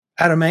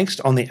Adam Angst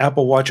on the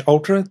Apple Watch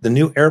Ultra, the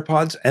new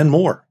AirPods, and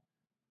more.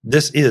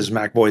 This is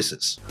Mac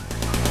Voices.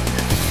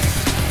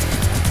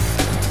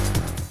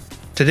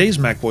 Today's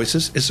Mac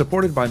Voices is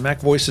supported by Mac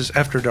Voices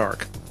After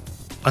Dark.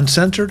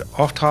 Uncensored,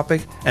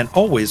 off-topic, and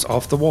always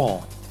off the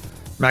wall.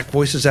 Mac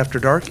Voices After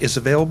Dark is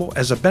available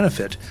as a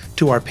benefit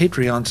to our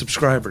Patreon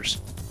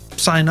subscribers.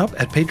 Sign up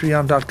at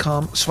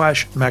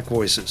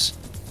patreon.com/MacVoices.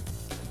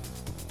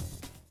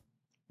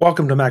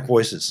 Welcome to Mac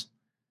Voices.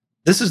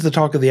 This is the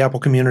talk of the Apple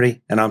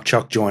community, and I'm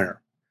Chuck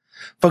Joyner.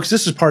 Folks,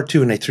 this is part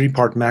 2 in a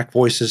 3-part Mac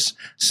Voices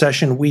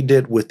session we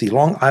did with the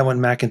Long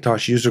Island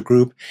Macintosh user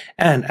group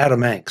and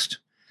Adam Angst.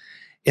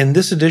 In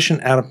this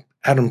edition,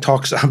 Adam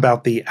talks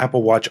about the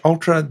Apple Watch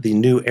Ultra, the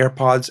new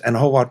AirPods, and a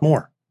whole lot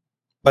more.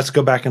 Let's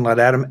go back and let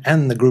Adam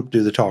and the group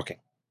do the talking.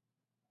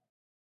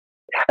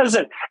 As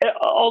I said,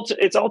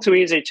 it's all too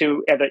easy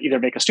to either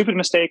make a stupid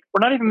mistake or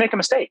not even make a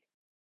mistake.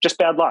 Just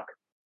bad luck.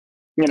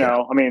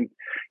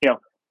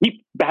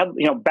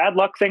 Bad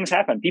luck things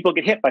happen. People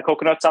get hit by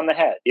coconuts on the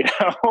head.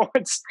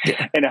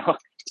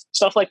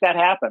 Stuff like that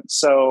happens.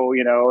 So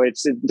it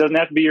doesn't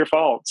have to be your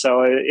fault.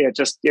 So it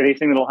just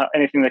anything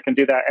that can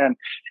do that, and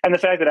the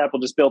fact that Apple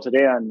just built it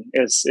in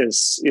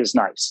is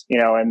nice.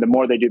 And the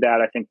more they do that,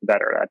 I think the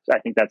better. I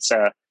think that's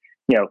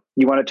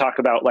you want to talk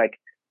about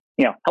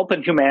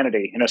helping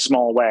humanity in a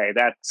small way.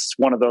 That's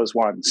one of those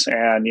ones.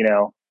 And you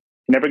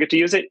never get to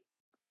use it.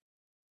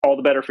 All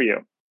the better for you.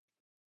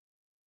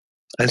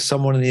 As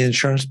someone in the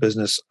insurance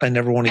business, I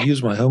never want to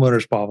use my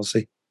homeowner's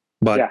policy,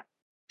 but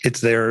it's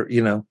there,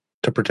 to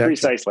protect.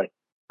 Precisely.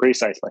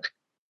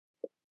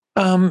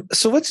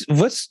 So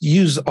let's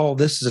use all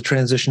this as a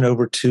transition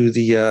over to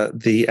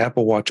the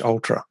Apple Watch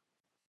Ultra.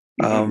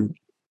 Mm-hmm.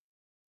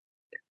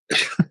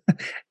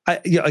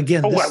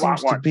 Again, this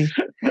seems to be.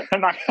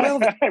 I'm not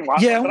going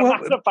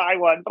to buy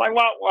one, but I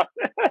want one.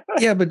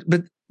 Yeah, but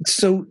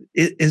so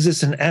is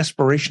this an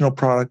aspirational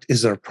product?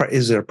 Is it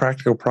a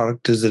practical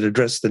product? Does it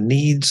address the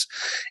needs?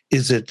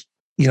 Is it,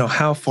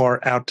 how far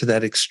out to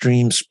that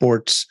extreme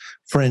sports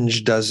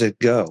fringe does it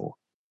go?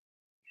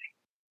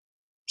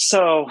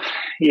 So,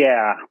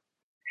 yeah.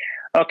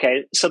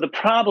 Okay. So the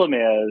problem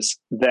is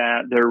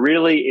that there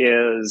really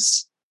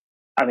is,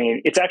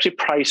 it's actually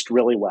priced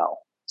really well.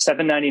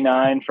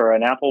 $799 for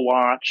an Apple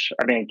Watch.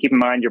 Keep in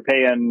mind you're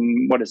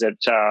paying, what is it?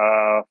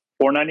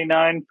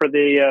 $499 for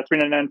the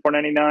 $399,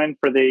 $499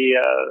 for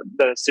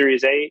the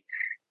Series 8,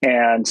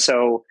 and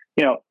so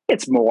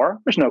it's more.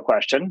 There's no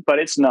question, but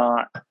it's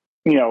not.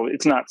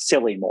 It's not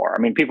silly more.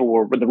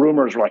 The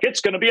rumors were like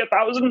it's going to be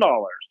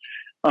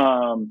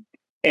 $1,000,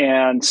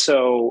 and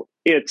so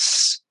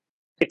it's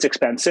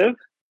expensive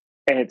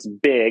and it's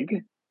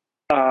big.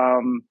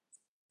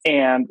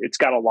 And it's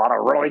got a lot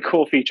of really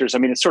cool features.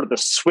 It's sort of the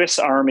Swiss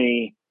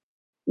Army.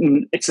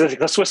 It's like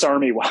the Swiss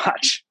Army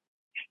watch.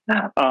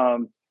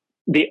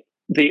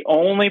 The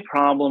only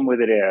problem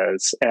with it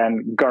is,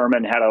 and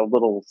Garmin had a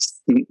little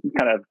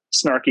kind of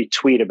snarky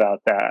tweet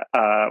about that,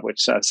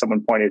 which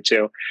someone pointed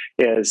to,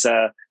 is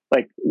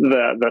like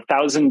the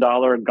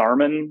 $1,000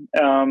 Garmin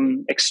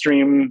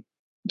Extreme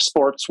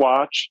Sports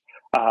Watch,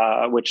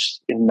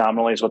 which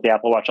nominally is what the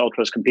Apple Watch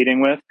Ultra is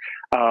competing with.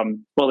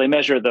 Well, they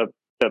measure the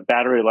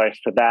battery life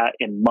for that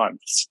in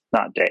months,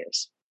 not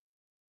days.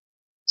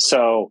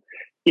 So,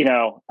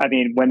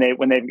 when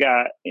they've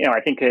got, I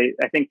think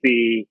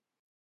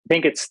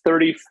it's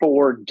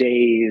 34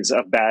 days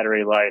of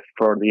battery life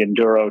for the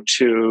Enduro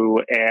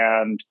 2,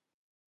 and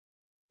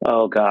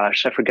oh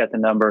gosh, I forget the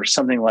number,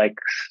 something like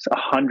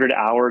 100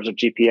 hours of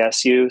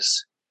GPS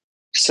use.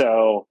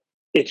 So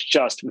it's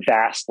just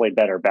vastly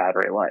better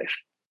battery life.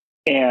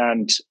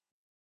 And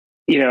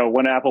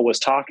when Apple was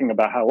talking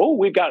about how,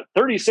 we've got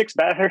 36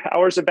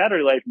 hours of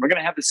battery life, and we're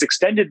going to have this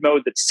extended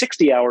mode that's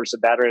 60 hours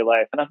of battery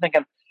life. And I'm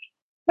thinking,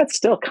 that's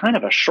still kind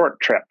of a short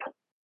trip.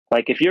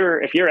 Like if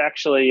you're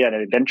actually an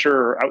adventure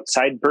or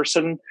outside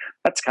person,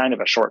 that's kind of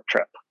a short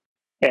trip.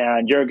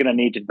 And you're going to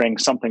need to bring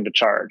something to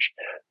charge.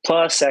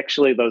 Plus,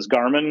 actually, those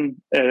Garmin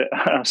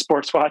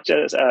sports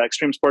watches,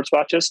 extreme sports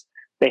watches,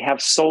 they have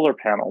solar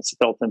panels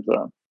built into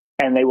them.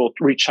 And they will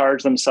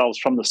recharge themselves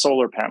from the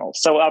solar panels.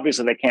 So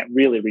obviously they can't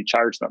really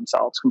recharge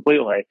themselves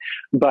completely,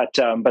 but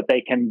they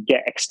can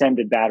get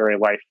extended battery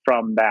life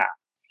from that,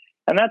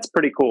 and that's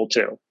pretty cool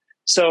too.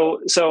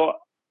 So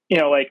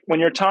like when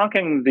you're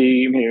talking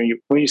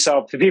when you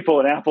saw the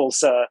people in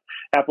Apple's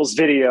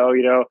video,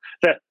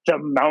 the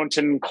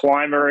mountain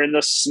climber in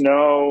the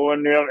snow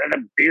and and a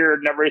beard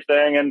and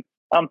everything, and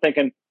I'm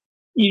thinking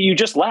you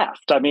just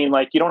left.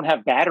 You don't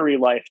have battery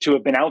life to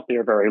have been out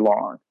there very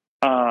long.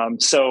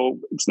 So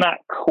it's not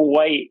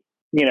quite,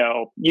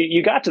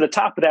 you got to the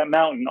top of that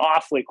mountain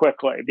awfully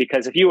quickly,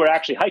 because if you were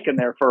actually hiking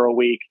there for a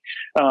week,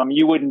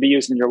 you wouldn't be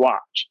using your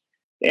watch.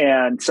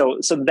 And so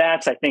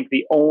that's, I think,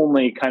 the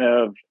only kind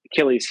of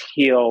Achilles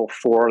heel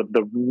for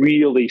the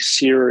really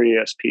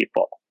serious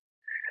people.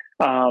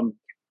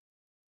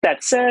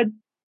 That said,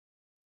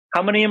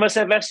 how many of us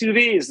have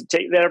SUVs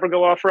that ever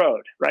go off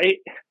road, right?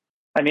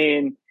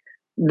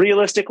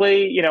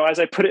 Realistically, as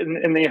I put it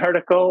in the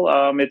article,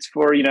 it's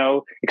for,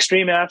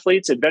 extreme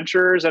athletes,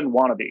 adventurers, and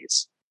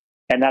wannabes.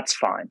 and that's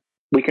fine.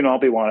 We can all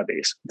be one of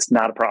these. It's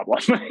not a problem.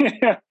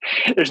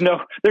 There's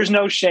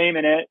no shame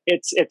in it.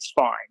 It's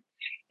fine.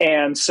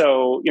 And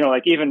so,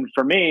 like even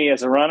for me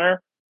as a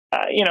runner,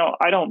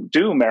 I don't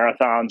do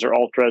marathons or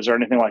ultras or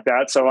anything like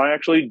that. So I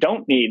actually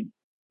don't need,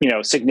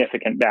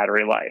 significant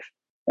battery life.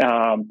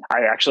 I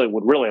actually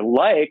would really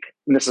like,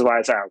 and this is why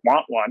I say I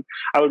want one,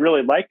 I would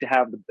really like to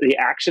have the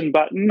action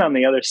button on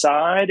the other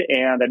side,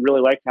 and I'd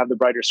really like to have the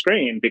brighter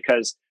screen,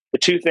 because the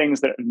two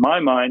things that in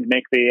my mind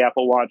make the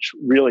Apple Watch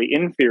really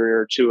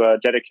inferior to a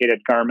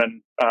dedicated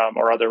Garmin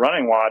or other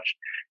running watch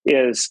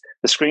is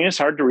the screen is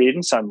hard to read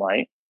in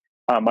sunlight,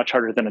 much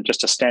harder than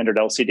just a standard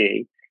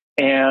LCD.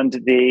 And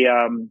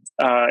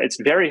it's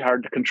very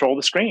hard to control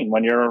the screen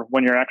when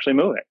you're actually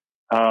moving.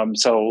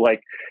 So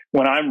like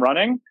when I'm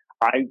running,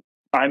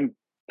 I'm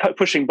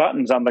pushing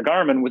buttons on the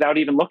Garmin without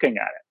even looking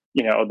at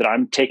it. That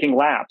I'm taking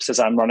laps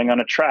as I'm running on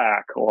a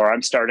track, or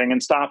I'm starting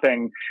and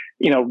stopping,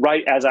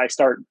 right as I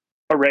start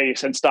a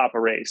race and stop a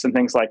race and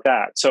things like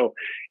that. So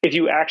if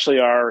you actually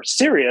are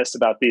serious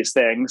about these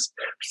things,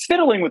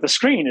 fiddling with the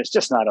screen is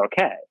just not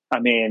okay.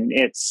 I mean,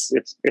 it's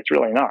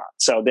really not.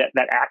 So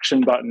that action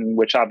button,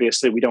 which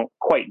obviously we don't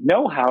quite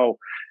know how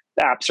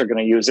apps are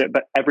going to use it,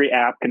 but every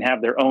app can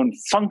have their own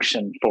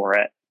function for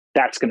it.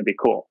 That's going to be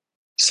cool.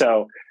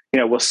 So,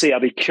 we'll see. I'll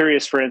be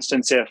curious, for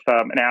instance, if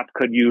an app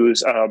could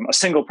use a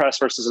single press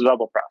versus a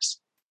double press.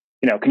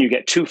 Can you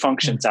get two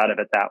functions out of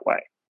it that way?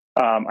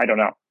 I don't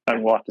know.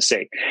 And we'll have to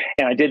see.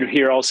 And I did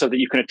hear also that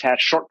you can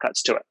attach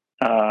shortcuts to it,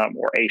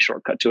 or a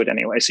shortcut to it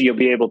anyway. So you'll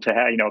be able to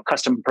have,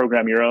 custom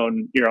program your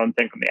own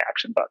thing from the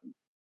action button.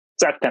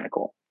 So that's kind of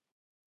cool.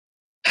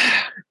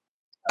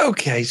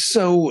 Okay,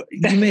 so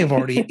you may have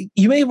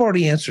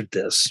already answered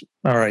this.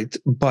 All right,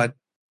 but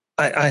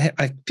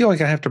I feel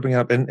like I have to bring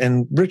up,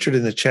 and Richard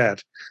in the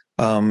chat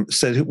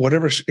said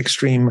whatever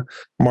extreme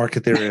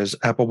market there is,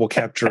 Apple will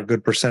capture a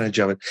good percentage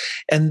of it,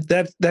 and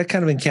that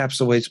kind of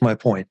encapsulates my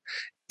point.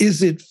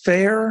 Is it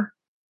fair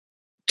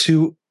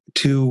to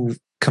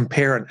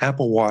compare an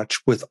Apple Watch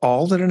with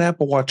all that an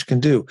Apple Watch can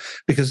do?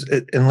 Because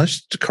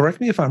unless, correct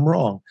me if I'm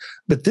wrong,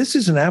 but this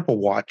is an Apple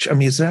Watch. I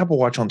mean, it's an Apple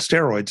Watch on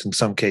steroids in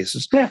some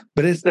cases. Yeah,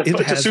 but it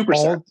has a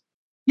superset.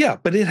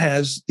 But it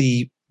has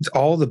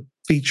all the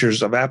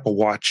features of Apple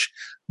Watch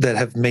that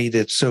have made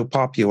it so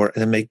popular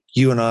and make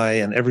you and I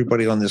and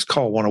everybody on this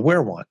call want to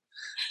wear one.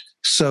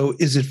 So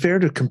is it fair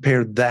to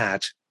compare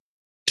that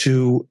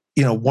to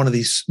one of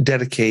these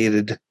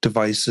dedicated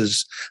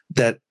devices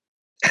that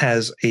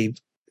has a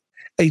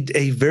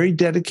very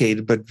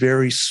dedicated but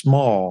very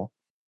small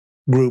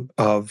group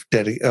of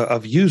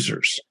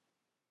users?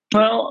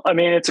 Well, I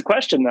mean, it's a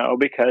question though,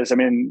 because I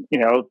mean,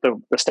 the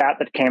stat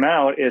that came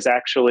out is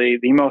actually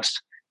the most,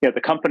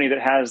 the company that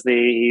has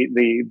the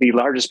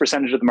largest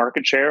percentage of the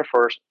market share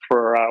for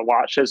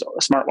watches,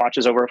 smart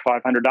watches over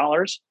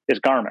 $500 is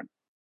Garmin.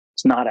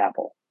 It's not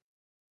Apple.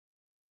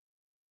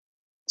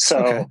 So.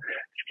 Okay.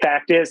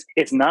 Fact is,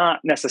 it's not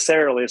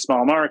necessarily a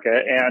small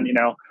market. And,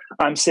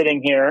 I'm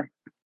sitting here,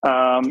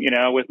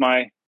 with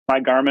my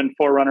Garmin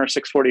Forerunner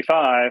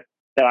 645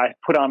 that I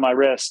put on my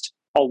wrist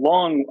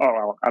on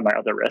my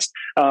other wrist,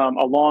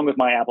 along with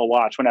my Apple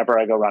Watch whenever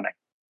I go running.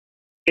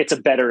 It's a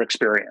better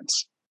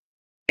experience.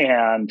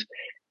 And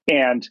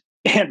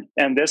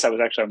this,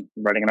 I'm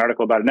writing an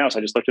article about it now, so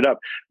I just looked it up.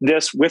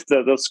 This with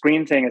the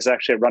screen thing is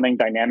actually a running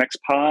dynamics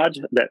pod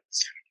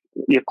that's,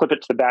 you clip it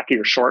to the back of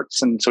your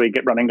shorts, and so you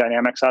get running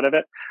dynamics out of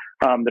it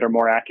that are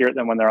more accurate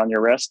than when they're on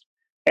your wrist.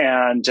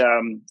 And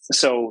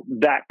so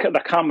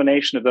the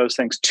combination of those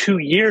things 2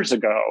 years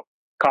ago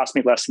cost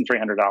me less than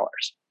 $300.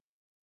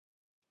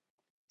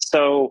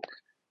 So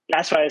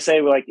that's why I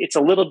say, it's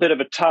a little bit of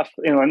a tough,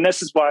 and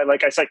this is why,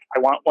 like I said, I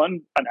want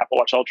one, an Apple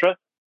Watch Ultra,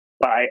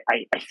 but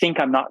I think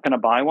I'm not going to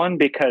buy one,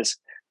 because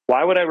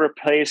why would I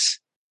replace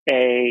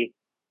a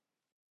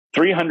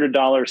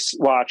 $300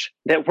 watch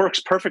that works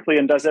perfectly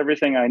and does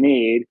everything I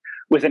need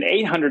with an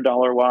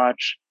 $800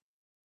 watch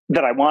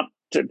that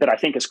I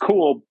think is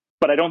cool,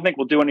 but I don't think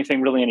will do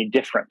anything really any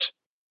different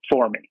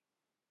for me,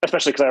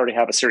 especially because I already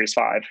have a Series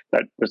 5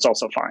 that's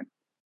also fine.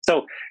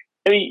 So,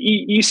 I mean,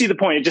 you see the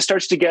point. It just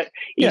starts to get,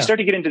 you start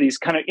to get into these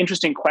kind of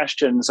interesting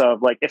questions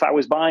of, like, if I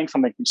was buying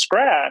something from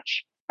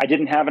scratch, I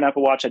didn't have an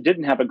Apple Watch, I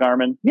didn't have a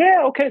Garmin.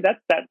 Yeah, okay, that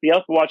the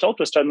Apple Watch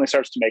Ultra suddenly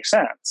starts to make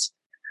sense.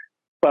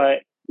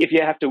 But if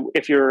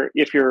you're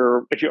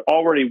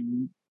already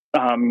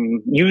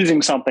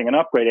using something and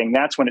upgrading,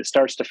 that's when it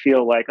starts to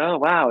feel like, oh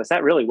wow, is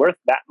that really worth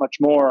that much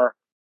more?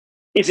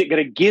 Is it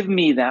going to give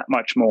me that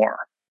much more?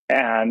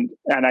 And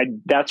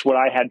that's what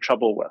I had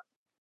trouble with.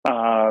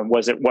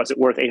 Was it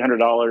worth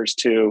 $800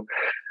 to,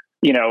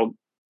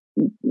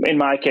 in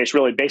my case,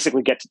 really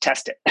basically get to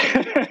test it?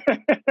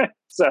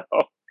 So.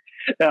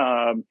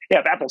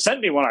 If Apple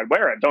sent me one, I'd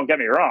wear it. Don't get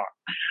me wrong,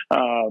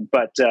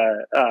 but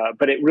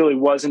it really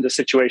wasn't a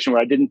situation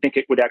where I didn't think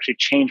it would actually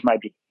change my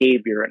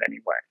behavior in any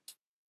way.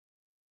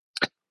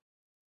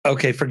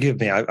 Okay, forgive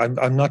me.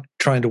 I'm not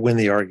trying to win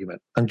the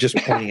argument. I'm just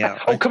pointing out.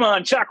 Oh, come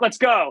on, Chuck, let's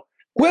go.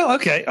 Well,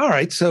 okay, all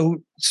right.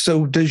 So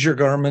does your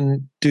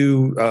Garmin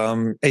do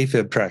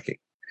AFib tracking?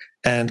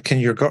 and can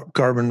your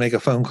Garmin make a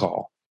phone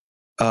call?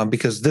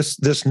 Because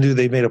this new,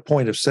 they made a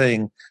point of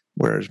saying,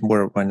 where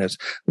my notes?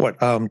 What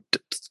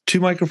 2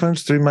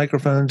 microphones, 3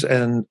 microphones,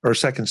 or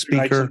second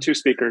speaker, 2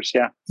 speakers,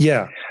 yeah.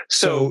 Yeah.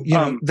 So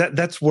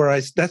that's where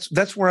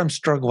that's where I'm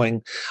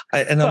struggling,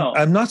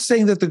 I'm not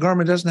saying that the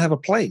Garmin doesn't have a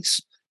place,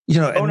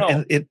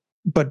 trying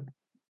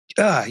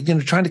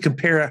to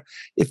compare.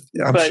 But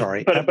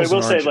I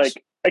will say, like,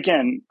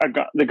 again,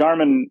 the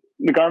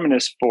Garmin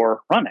is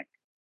for running.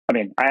 I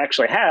mean, I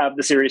actually have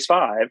the Series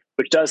 5,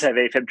 which does have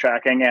AFib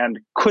tracking and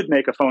could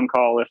make a phone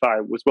call if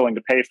I was willing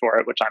to pay for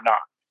it, which I'm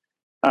not.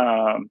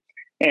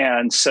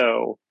 And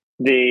so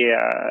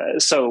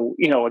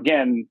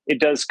again, it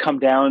does come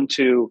down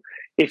to,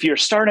 if you're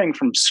starting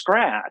from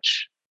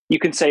scratch, you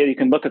can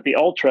look at the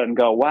Ultra and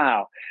go,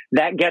 wow,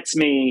 that gets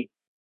me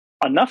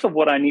enough of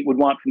what I would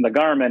want from the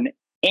Garmin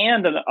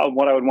and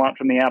what I would want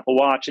from the Apple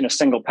Watch in a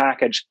single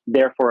package.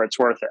 Therefore, it's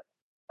worth it.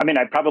 I mean,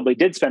 I probably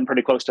did spend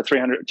pretty close to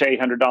 $300 to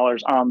 $800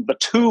 on the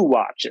 2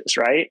 watches,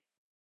 right?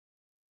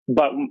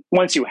 But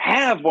once you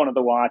have one of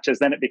the watches,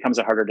 then it becomes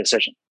a harder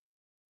decision.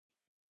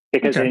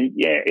 Because so I'm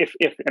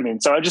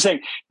just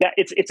saying that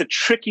it's a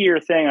trickier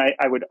thing,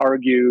 I would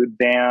argue,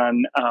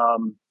 than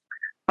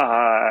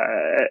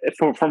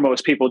for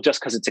most people,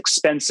 just because it's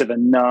expensive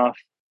enough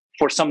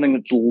for something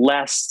that's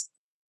less.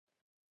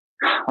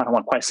 I don't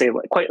want to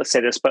quite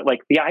say this, but like,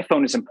 the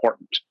iPhone is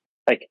important.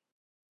 Like,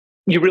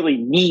 you really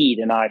need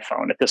an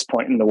iPhone at this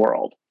point in the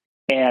world,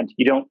 and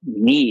you don't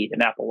need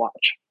an Apple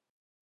Watch.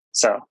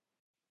 So.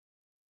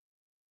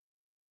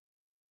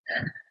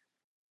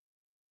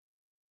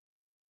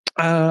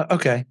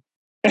 Okay.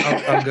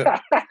 I'll go.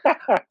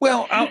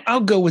 Well,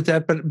 I'll go with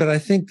that, but I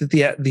think that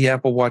the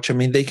Apple Watch, I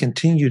mean, they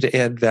continue to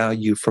add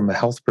value from a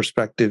health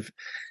perspective,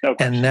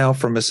 and now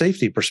from a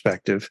safety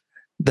perspective,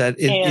 that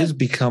it is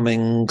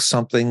becoming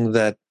something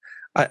that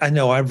I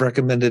know I've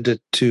recommended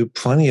it to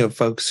plenty of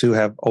folks who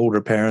have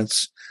older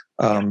parents,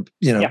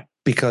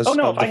 because of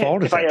the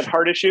fault if I had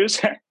heart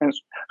issues.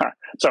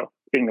 So,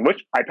 being the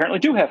which, I apparently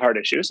do have heart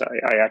issues.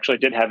 I actually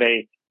did have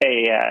a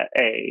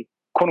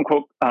quote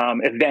unquote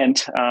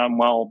event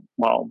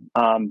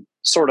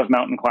sort of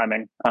mountain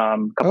climbing about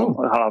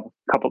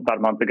a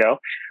month ago.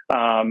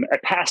 I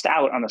passed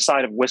out on the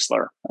side of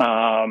Whistler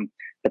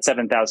at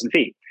 7,000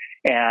 feet,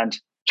 and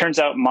turns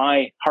out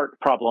my heart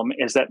problem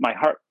is that my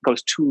heart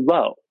goes too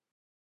low.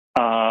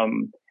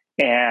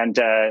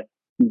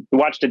 The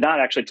watch did not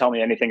actually tell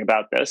me anything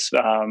about this,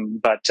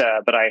 but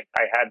I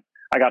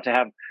got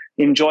to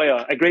enjoy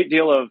a great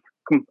deal of,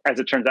 as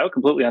it turns out,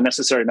 completely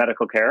unnecessary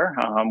medical care,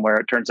 where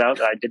it turns out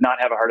that I did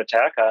not have a heart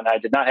attack and I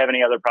did not have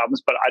any other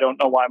problems, but I don't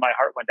know why my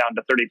heart went down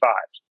to 35.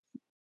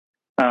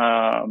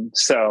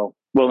 So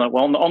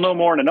I'll know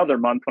more in another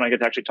month when I get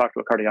to actually talk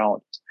to a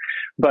cardiologist.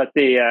 But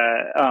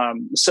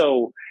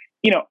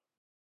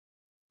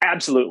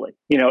absolutely,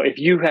 if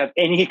you have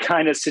any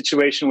kind of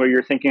situation where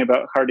you're thinking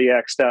about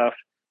cardiac stuff,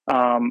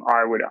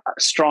 I would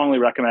strongly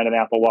recommend an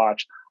Apple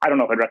Watch. I don't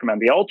know if I'd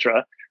recommend the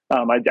Ultra.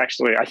 I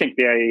think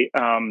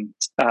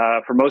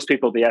for most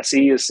people, the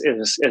SE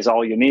is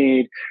all you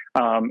need.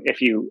 If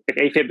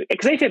AFib,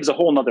 because AFib is a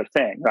whole other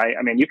thing, right?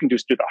 I mean, you can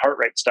just do the heart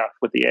rate stuff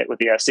with the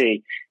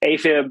SE.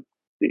 AFib,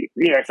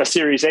 if the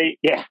Series 8,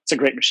 it's a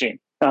great machine,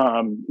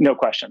 no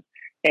question.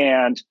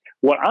 And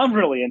what I'm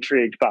really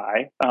intrigued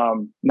by,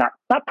 not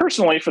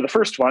personally for the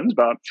first ones,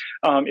 but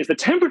is the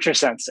temperature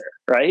sensor,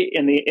 right?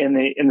 In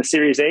the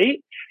Series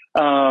 8.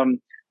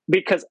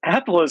 Because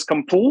Apple is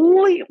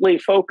completely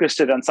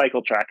focused on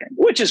cycle tracking,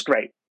 which is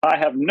great. I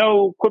have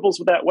no quibbles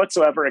with that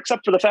whatsoever,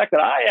 except for the fact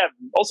that I have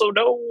also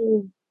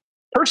no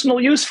personal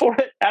use for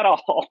it at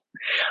all.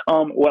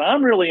 What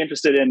I'm really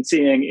interested in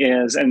seeing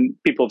is, and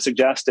people have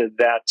suggested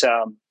that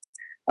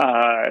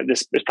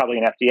this is probably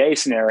an FDA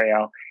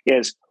scenario,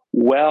 is,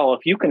 well,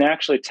 if you can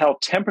actually tell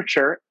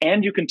temperature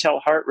and you can tell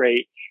heart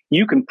rate,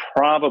 you can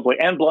probably,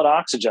 and blood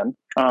oxygen,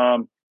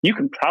 you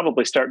can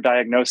probably start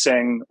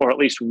diagnosing or at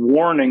least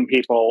warning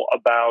people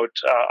about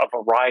a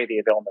variety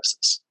of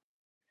illnesses.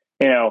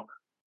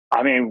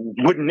 I mean,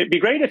 wouldn't it be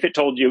great if it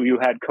told you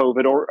had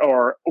COVID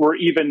or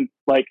even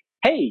like,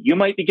 hey, you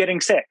might be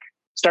getting sick?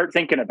 Start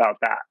thinking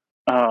about that.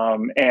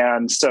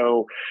 And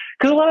so,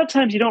 because a lot of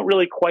times you don't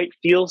really quite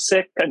feel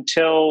sick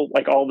until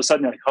like all of a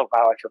sudden you're like, oh,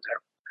 wow, I feel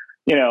terrible.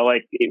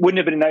 Like, it wouldn't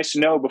have been nice to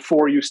know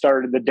before you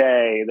started the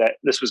day that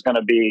this was going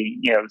to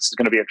be, this is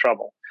going to be a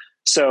trouble.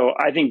 So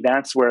I think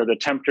that's where the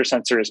temperature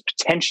sensor is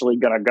potentially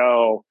going to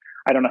go.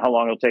 I don't know how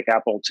long it'll take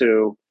Apple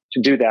to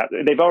do that.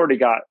 They've already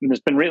got, and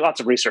there's been lots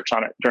of research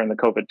on it during the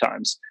COVID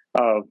times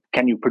of,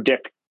 can you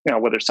predict,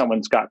 whether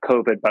someone's got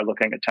COVID by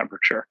looking at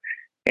temperature?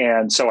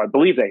 And so I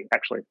believe the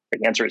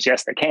answer is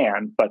yes, they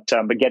can, but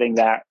getting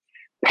that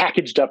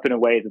packaged up in a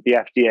way that the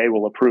FDA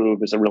will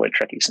approve is a really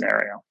tricky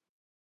scenario.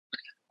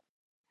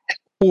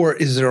 Or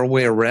is there a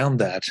way around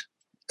that?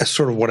 That's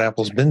sort of what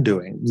Apple's been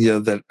doing,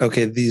 that,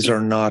 okay, these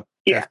are not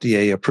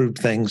FDA approved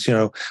things,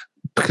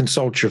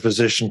 consult your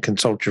physician,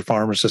 consult your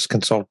pharmacist,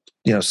 consult,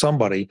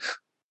 somebody.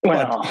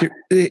 Well, but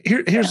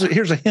here's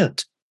a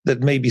hint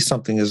that maybe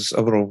something is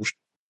a little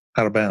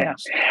out of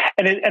bounds. Yeah.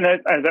 I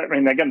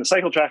mean, again, the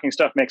cycle tracking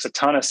stuff makes a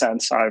ton of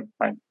sense. I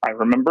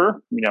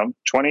remember,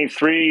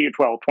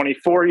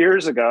 24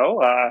 years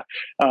ago,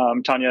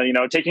 Tanya,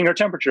 taking her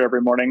temperature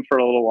every morning for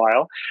a little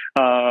while,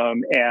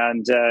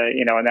 and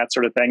that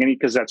sort of thing, and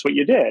because that's what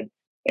you did.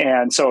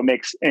 And so it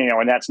makes,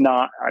 and that's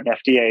not an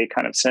FDA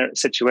kind of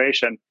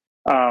situation.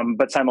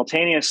 But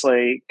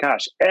simultaneously,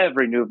 gosh,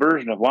 every new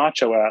version of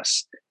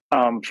watchOS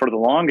for the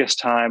longest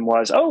time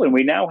was, and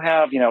we now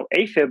have,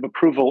 AFib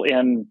approval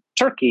in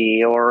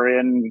Turkey or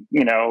in,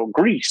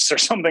 Greece or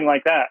something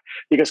like that,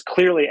 because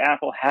clearly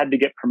Apple had to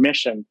get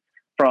permission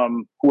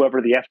from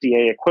whoever the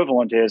FDA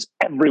equivalent is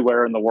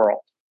everywhere in the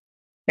world.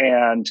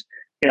 And,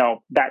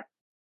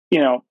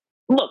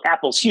 look,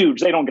 Apple's huge.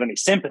 They don't get any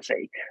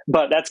sympathy,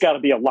 but that's got to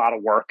be a lot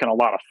of work and a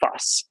lot of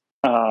fuss.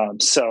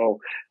 So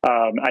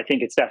I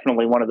think it's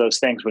definitely one of those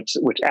things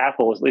which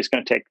Apple is at least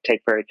going to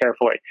take very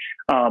carefully.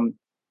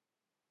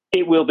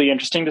 It will be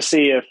interesting to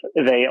see if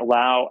they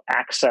allow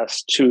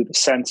access to the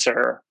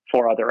sensor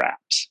for other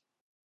apps.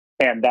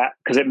 And that,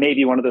 because it may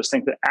be one of those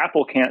things that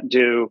Apple can't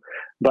do,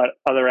 but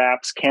other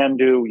apps can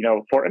do,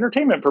 for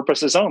entertainment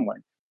purposes only.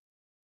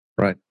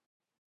 Right.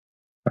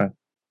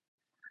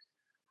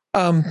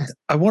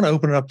 I want to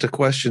open it up to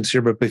questions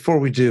here, but before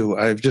we do,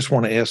 I just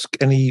want to ask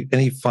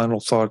any final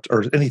thoughts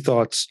or any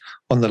thoughts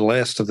on the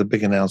last of the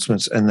big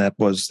announcements, and that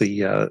was the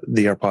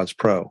AirPods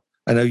Pro.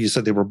 I know you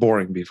said they were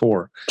boring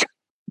before.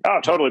 Oh,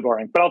 totally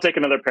boring. But I'll take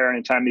another pair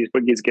anytime these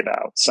boogies get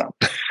out. So,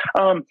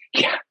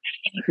 yeah.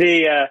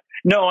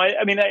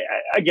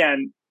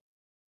 Again,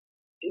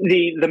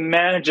 the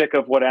magic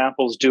of what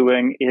Apple's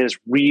doing is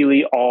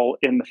really all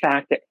in the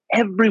fact that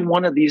every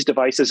one of these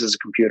devices is a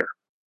computer.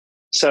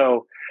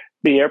 So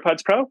the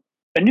AirPods Pro,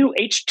 a new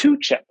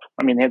H2 chip.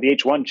 I mean, they had the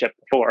H1 chip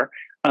before.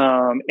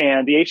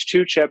 And the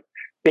H2 chip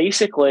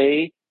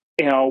basically,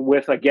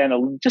 with,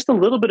 again, just a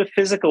little bit of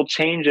physical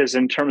changes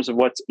in terms of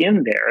what's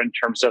in there, in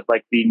terms of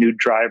like the new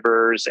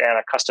drivers and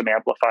a custom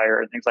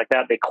amplifier and things like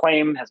that. They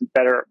claim has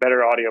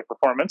better audio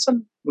performance.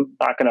 And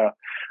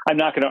I'm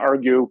not gonna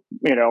argue.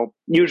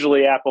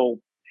 Usually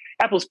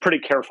Apple's pretty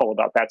careful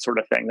about that sort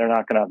of thing. They're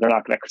not gonna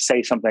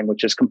say something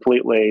which is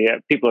completely.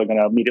 People are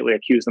gonna immediately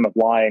accuse them of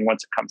lying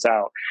once it comes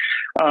out.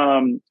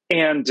 And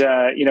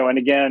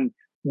again,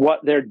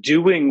 what they're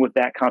doing with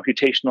that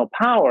computational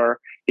power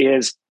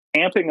is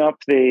amping up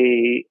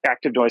the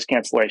active noise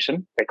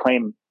cancellation. They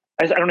claim,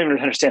 I don't even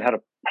understand how to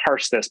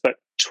parse this, but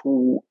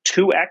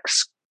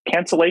 2x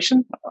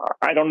cancellation?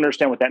 I don't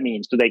understand what that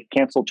means. Do they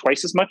cancel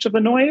twice as much of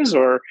the noise,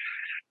 or?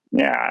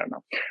 Yeah, I don't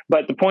know.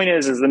 But the point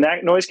is the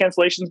noise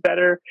cancellation is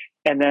better.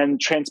 And then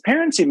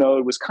transparency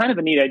mode was kind of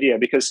a neat idea,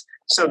 because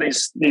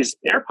these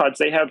AirPods,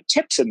 they have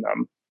tips in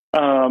them.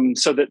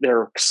 So that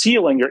they're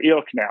sealing your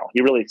ear canal.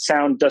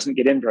 Sound doesn't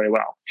get in very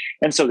well.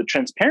 And so the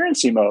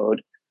transparency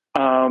mode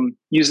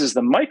uses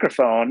the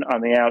microphone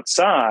on the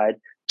outside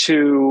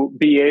to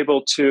be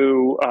able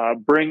to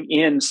bring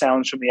in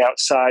sounds from the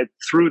outside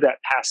through that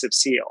passive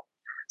seal.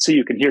 So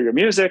you can hear your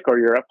music or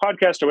your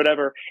podcast or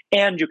whatever,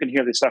 and you can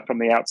hear the stuff from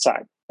the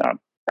outside.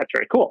 That's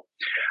very cool.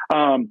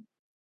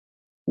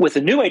 With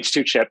the new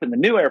H2 chip and the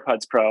new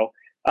AirPods Pro,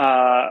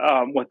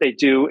 what they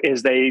do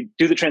is they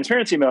do the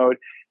transparency mode,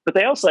 but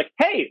they also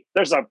hey,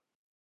 there's a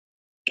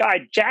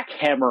guy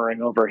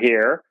jackhammering over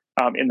here.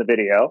 In the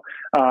video,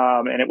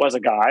 and it was a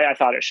guy. I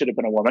thought it should have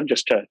been a woman,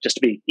 just to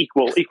be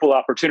equal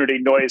opportunity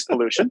noise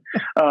pollution.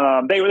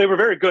 They were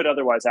very good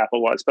otherwise,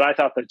 Apple was, but I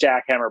thought the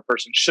jackhammer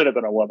person should have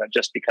been a woman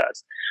just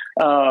because.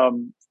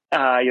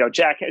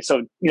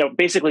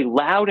 Basically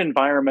loud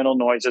environmental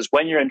noises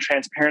when you're in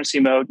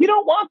transparency mode, you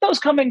don't want those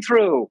coming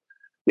through.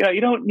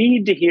 You don't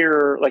need to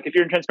hear, like if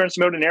you're in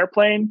transparency mode in an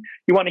airplane,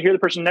 you want to hear the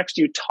person next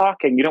to you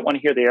talking. You don't want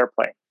to hear the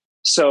airplane.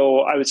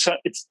 So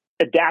it's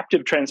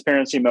adaptive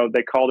transparency mode,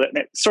 they called it. And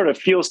it sort of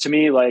feels to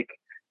me like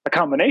a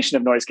combination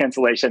of noise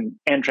cancellation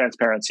and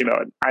transparency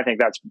mode. I think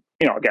that's,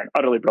 again,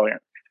 utterly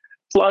brilliant.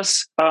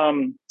 Plus, hour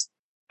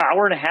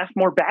and a half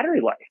more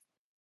battery life.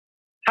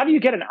 How do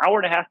you get an hour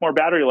and a half more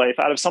battery life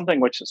out of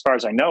something which, as far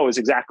as I know, is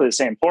exactly the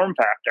same form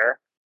factor,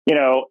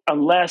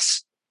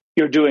 unless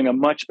you're doing a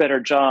much better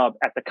job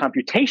at the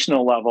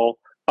computational level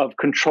of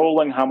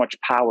controlling how much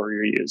power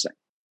you're using.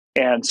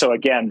 And so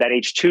again, that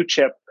H2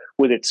 chip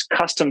with its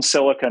custom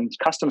silicon,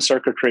 custom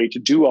circuitry to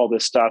do all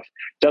this stuff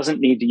doesn't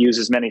need to use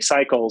as many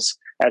cycles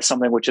as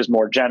something which is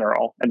more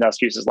general and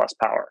thus uses less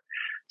power.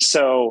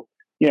 So,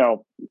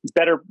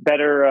 better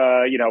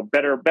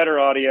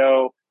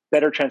audio,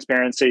 better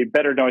transparency,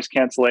 better noise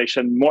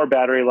cancellation, more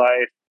battery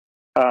life.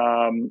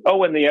 And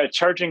the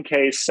charging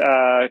case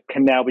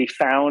can now be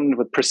found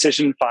with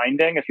precision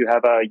finding if you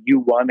have a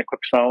U1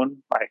 equipped phone.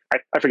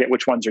 I forget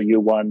which ones are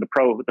U1, the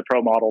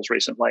Pro models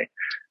recently.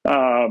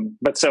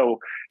 But so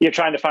you're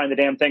trying to find the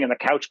damn thing in the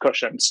couch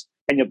cushions,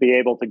 and you'll be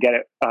able to get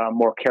it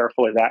more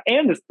carefully.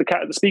 And the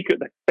speaker,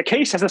 the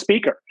case has a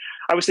speaker.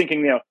 I was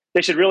thinking,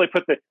 they should really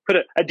put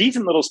a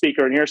decent little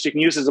speaker in here so you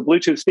can use it as a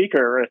Bluetooth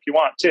speaker if you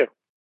want to.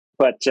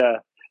 But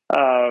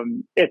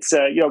it's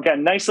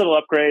again, nice little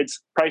upgrades.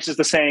 Price is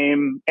the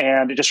same,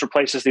 and it just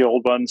replaces the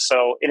old ones.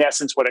 So in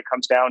essence, what it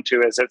comes down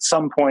to is at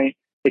some point,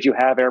 if you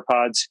have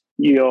AirPods,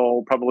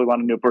 you'll probably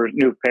want a new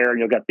pair, and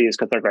you'll get these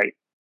because they're great.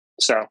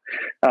 So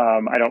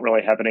I don't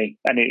really have any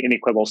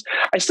quibbles.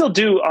 I still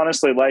do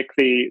honestly like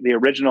the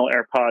original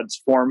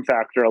AirPods form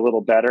factor a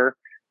little better,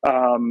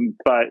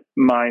 but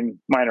mine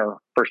are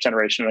first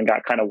generation and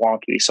got kind of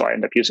wonky, so I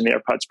end up using the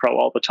AirPods Pro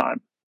all the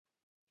time.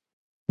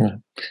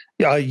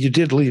 Yeah, you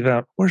did leave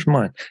out. Where's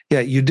mine?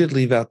 Yeah, you did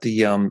leave out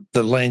the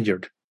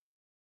lanyard.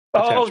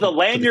 Oh, the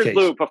lanyard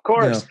loop, of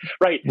course,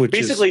 right?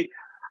 Basically.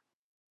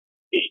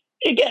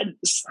 Again,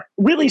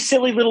 really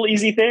silly little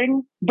easy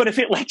thing, but if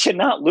it lets you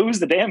not lose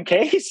the damn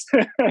case,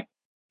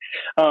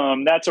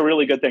 that's a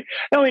really good thing.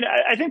 I mean,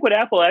 I think what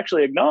Apple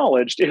actually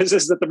acknowledged is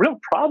that the real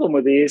problem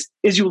with these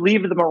is you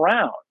leave them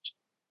around,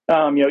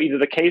 either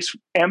the case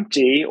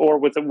empty or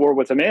with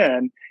them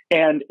in,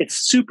 and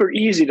it's super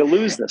easy to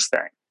lose this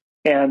thing.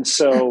 And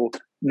so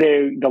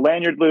the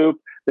lanyard loop,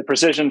 the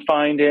precision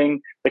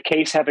finding, the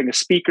case having a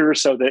speaker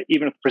so that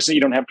even if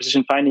you don't have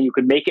precision finding, you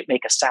could make it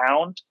make a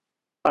sound.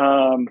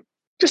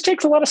 Just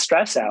takes a lot of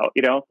stress out.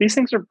 These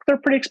things they're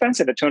pretty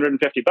expensive at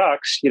 $250.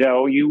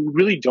 You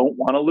really don't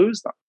want to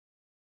lose them.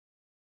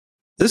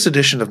 This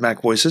edition of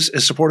Mac Voices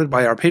is supported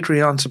by our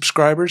Patreon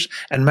subscribers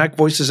and Mac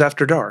Voices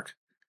After Dark.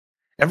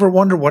 Ever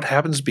wonder what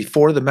happens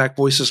before the Mac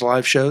Voices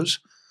live shows?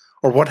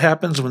 Or what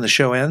happens when the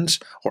show ends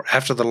or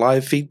after the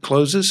live feed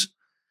closes?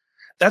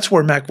 That's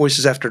where Mac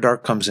Voices After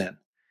Dark comes in.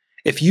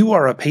 If you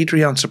are a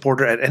Patreon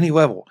supporter at any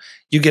level,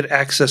 you get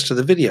access to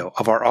the video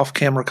of our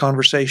off-camera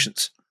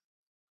conversations.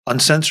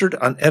 Uncensored,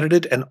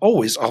 unedited, and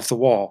always off the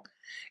wall.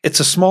 It's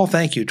a small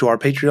thank you to our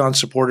Patreon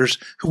supporters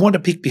who want to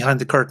peek behind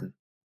the curtain.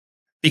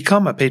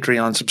 Become a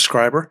Patreon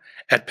subscriber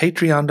at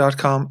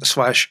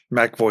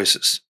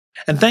patreon.com/MacVoices.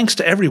 And thanks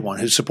to everyone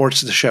who supports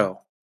the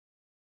show.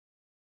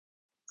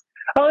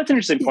 Oh, that's an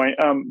interesting point.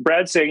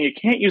 Brad's saying you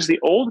can't use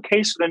the old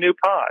case for the new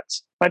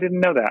pods. I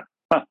didn't know that.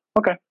 Huh,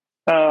 okay.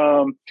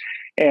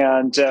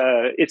 And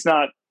it's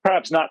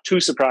perhaps not too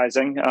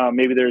surprising.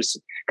 Maybe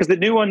because the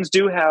new ones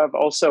do have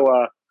also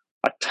a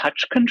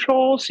touch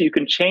control, so you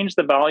can change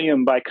the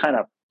volume by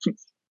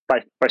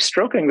by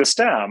stroking the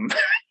stem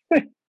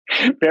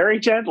very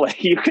gently.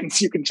 You can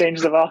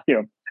change the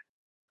volume.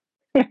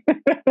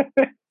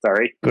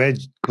 Sorry. Glad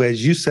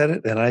you said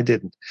it and I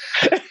didn't.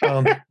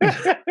 Had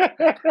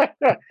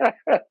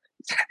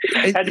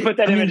to put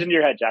that image into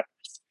your head, Jack.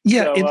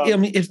 Yeah,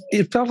 so,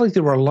 it felt like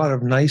there were a lot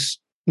of nice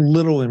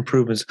little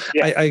improvements.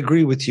 Yeah. I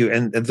agree with you,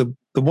 and the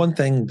one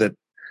thing that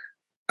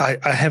I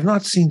have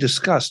not seen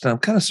discussed, and I'm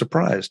kind of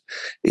surprised,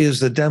 is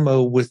the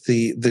demo with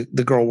the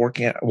girl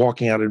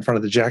walking out in front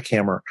of the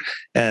jackhammer,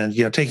 and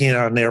taking it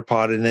out an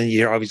AirPod, and then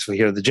you obviously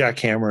hear the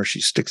jackhammer.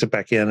 She sticks it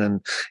back in, and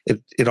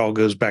it all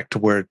goes back to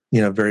where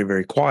very,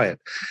 very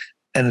quiet.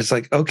 And it's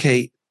like,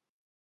 okay,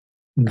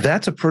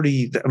 that's a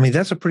pretty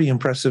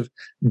impressive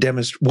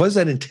demonstration. Was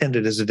that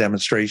intended as a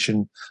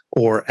demonstration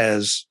or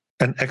as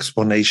an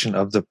explanation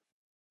of the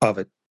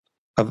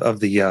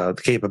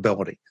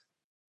capability?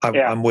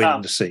 I'm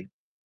waiting to see.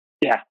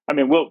 Yeah, I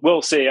mean,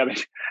 we'll see. I mean,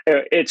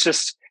 it's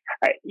just,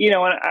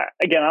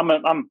 again,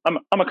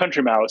 I'm a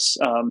country mouse,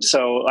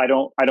 so I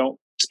don't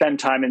spend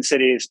time in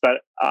cities,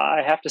 but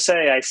I have to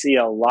say I see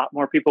a lot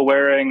more people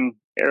wearing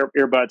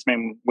earbuds. I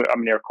mean,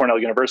 I'm near Cornell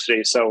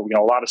University, so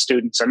a lot of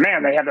students, and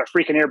man, they have their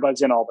freaking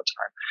earbuds in all the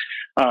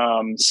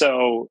time.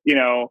 So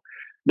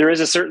there is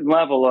a certain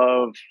level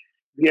of,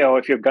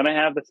 if you're going to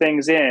have the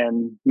things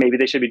in, maybe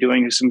they should be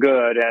doing you some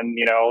good, and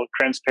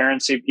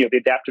transparency. The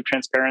adaptive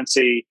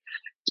transparency.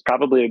 It's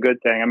probably a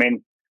good thing. I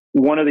mean,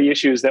 one of the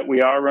issues that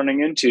we are running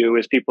into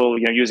is people,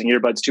 using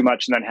earbuds too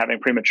much and then having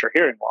premature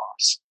hearing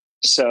loss.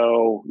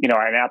 So,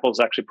 and Apple's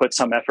actually put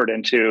some effort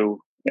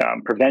into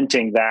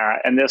preventing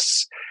that. And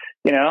this,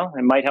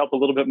 it might help a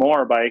little bit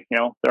more by,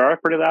 there are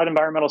pretty loud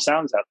environmental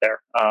sounds out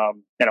there. I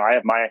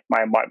have my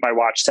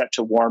watch set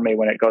to warn me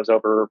when it goes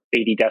over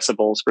 80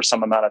 decibels for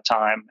some amount of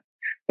time.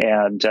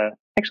 And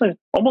actually,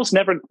 almost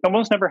never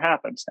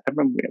happens.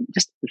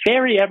 Just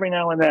every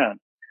now and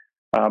then.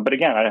 But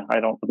again, I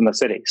don't live in the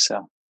city,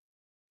 so.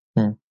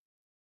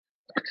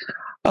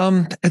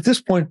 At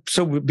this point,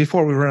 so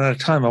before we run out of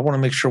time, I want to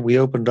make sure we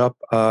opened up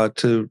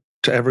to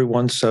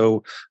everyone.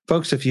 So,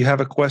 folks, if you have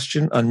a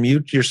question,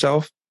 unmute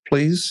yourself,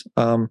 please.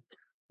 I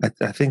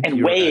think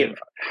and wave,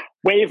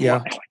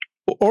 yeah,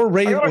 or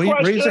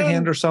raise a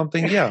hand or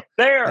something. Yeah,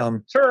 there,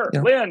 sure,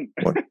 Lynn.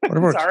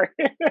 Whatever. Sorry.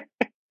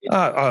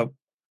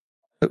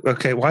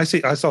 Okay. Well, I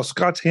saw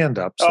Scott's hand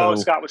up. So. Oh,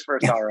 Scott was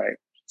first. All right.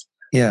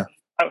 Yeah.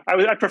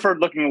 I preferred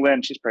looking at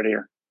Lynn. She's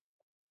prettier.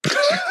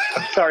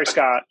 Sorry,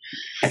 Scott.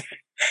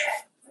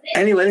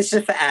 Anyway, this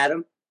is for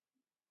Adam.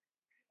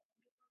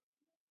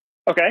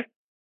 Okay.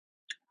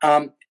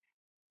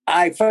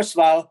 First of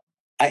all,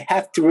 I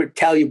have to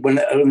tell you, when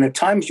the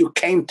times you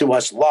came to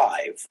us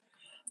live,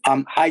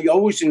 I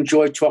always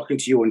enjoyed talking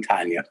to you and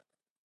Tanya.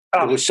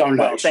 It was so nice.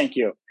 Well, thank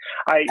you.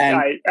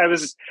 I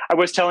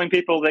was telling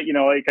people that,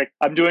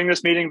 I'm doing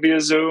this meeting via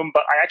Zoom,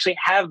 but I actually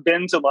have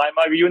been to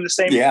Lima. Are you in the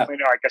same? Yeah.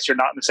 I guess you're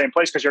not in the same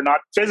place because you're not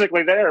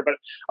physically there. But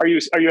are you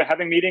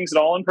having meetings at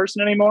all in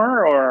person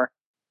anymore, or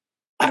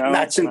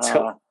not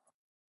until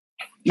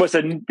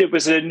it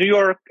was a New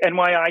York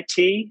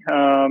NYIT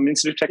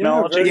Institute of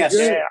Technology? Yes.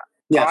 Yeah.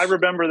 Yes. I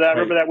remember that. Right.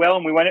 Remember that well.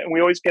 And we went. And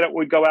we always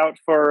we'd go out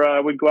for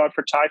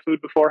Thai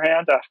food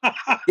beforehand.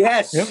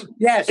 Yes. Yep.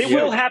 Yes. It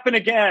will happen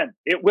again.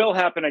 It will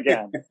happen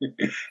again.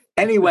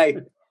 Anyway,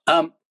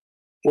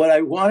 what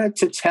I wanted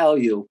to tell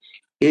you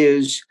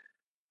is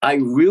I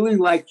really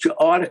liked your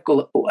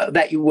article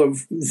that you were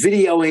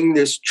videoing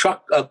this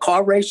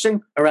car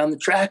racing around the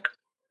track.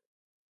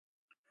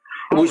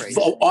 It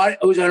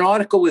was an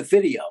article with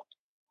video.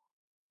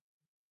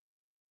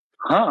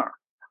 Huh.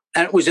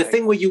 And it was a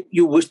thing where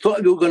you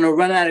thought you were going to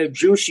run out of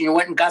juice and you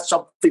went and got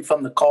something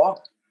from the car.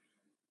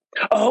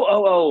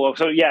 Oh.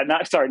 So yeah,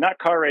 not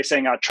car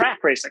racing,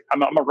 track racing.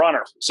 I'm a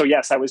runner. So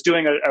yes, I was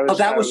doing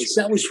that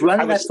was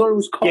running. I thought it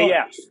was car.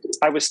 Yeah.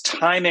 I was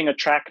timing a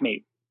track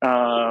meet.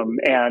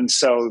 And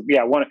so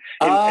yeah,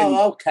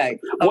 okay.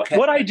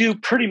 What I do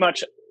pretty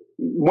much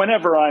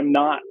whenever I'm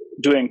not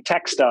doing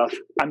tech stuff,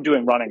 I'm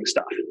doing running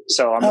stuff.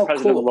 So I'm the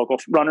president of the local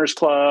runners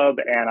club,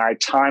 and I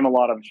time a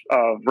lot of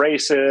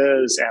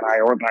races, and I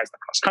organize the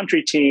cross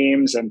country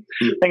teams and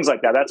things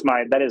like that.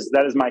 That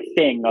is my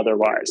thing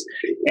otherwise.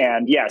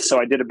 And yes,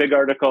 so I did a big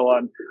article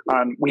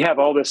on we have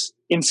all this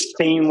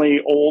insanely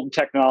old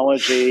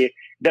technology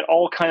that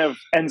all kind of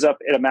ends up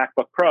in a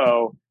MacBook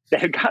Pro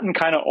that had gotten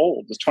kind of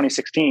old. It was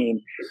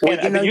 2016. Well,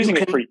 and I've been using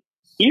it for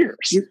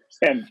years,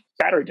 and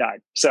battery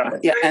died. So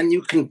yeah, and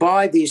you can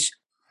buy these.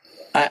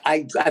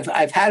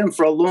 I've had them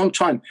for a long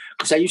time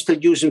because I used to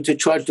use them to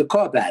charge the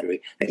car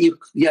battery. You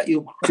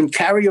can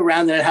carry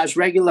around, and it has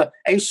regular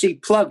AC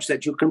plugs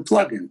that you can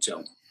plug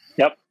into.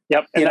 Yep.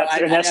 And that's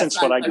in essence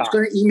what I got. I was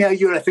going to email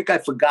you, and I think I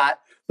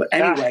forgot. But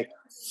anyway,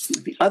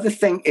 the other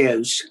thing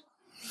is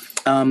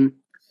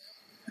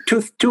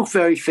two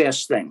very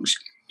fast things.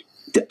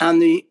 On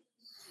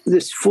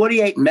this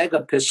 48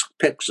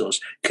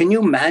 megapixels, can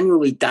you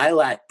manually dial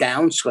that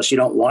down because you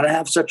don't want to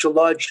have such a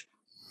large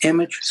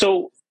image?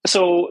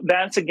 So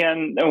that's,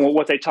 again,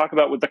 what they talk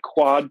about with the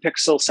quad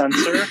pixel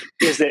sensor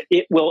is that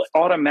it will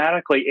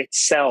automatically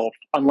itself,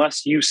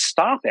 unless you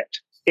stop it,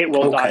 it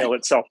will dial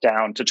itself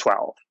down to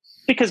 12.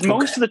 Because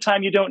most of the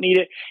time you don't need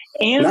it.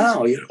 And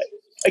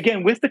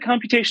again, with the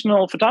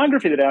computational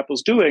photography that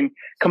Apple's doing,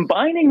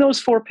 combining those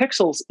 4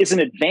 pixels is an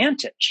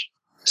advantage.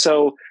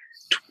 So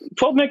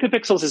 12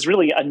 megapixels is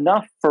really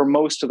enough for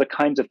most of the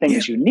kinds of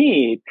things you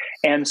need.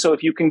 And so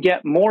if you can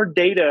get more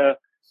data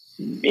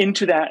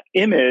into that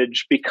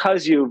image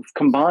because you've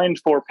combined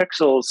 4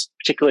 pixels,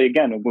 particularly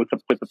again with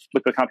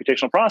the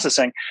computational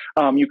processing,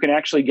 you can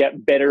actually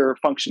get better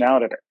function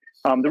out of it.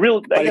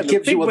 But it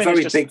gives you a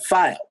very big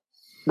file,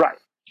 right?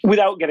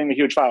 Without getting the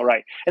huge file,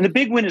 right? And the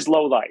big win is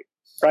low light,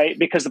 right?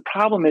 Because the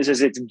problem is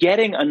it's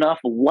getting enough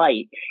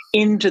light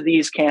into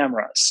these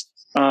cameras.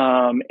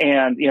 And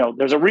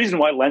there's a reason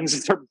why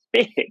lenses are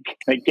big.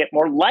 They get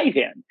more light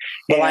in.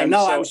 Well, I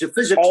know. I was a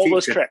physics all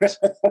teacher. Those tricks.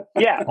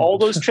 Yeah, all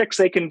those tricks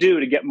they can do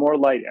to get more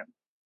light in.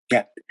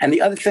 Yeah. And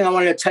the other thing I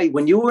wanted to tell you,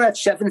 when you were at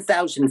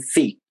 7,000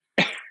 feet,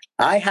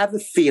 I have a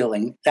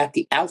feeling that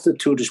the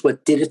altitude is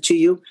what did it to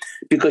you,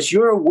 because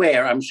you're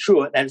aware, I'm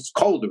sure, that it's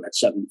colder at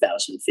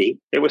 7,000 feet.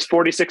 It was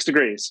 46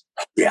 degrees.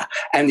 Yeah.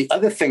 And the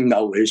other thing,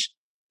 though, is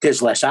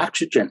there's less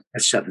oxygen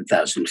at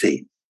 7,000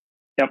 feet.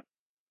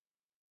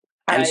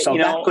 And so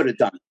that could have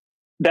done it.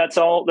 That's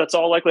all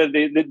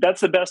likely.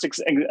 That's the best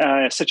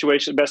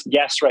situation, best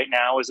guess right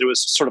now is it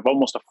was sort of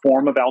almost a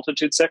form of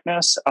altitude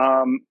sickness.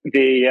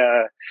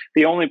 The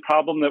only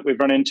problem that we've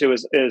run into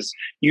is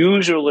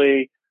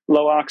usually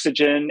low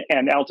oxygen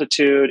and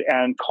altitude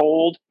and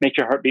cold make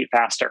your heart beat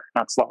faster,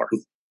 not slower.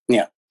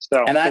 Yeah.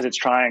 So because it's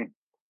trying.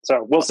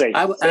 So we'll see.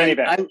 I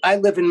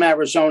live in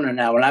Arizona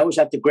now, and I was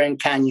at the Grand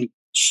Canyon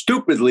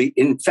stupidly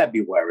in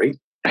February,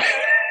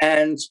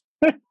 and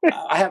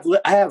I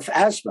have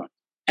asthma,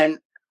 and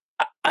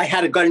I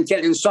had to go and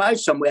get inside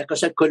somewhere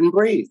because I couldn't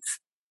breathe.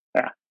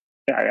 Yeah.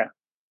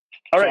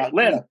 All right,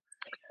 Lynn.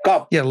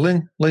 Go. Yeah,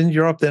 Lynn,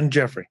 you're up then,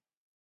 Jeffrey.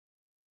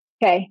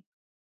 Okay.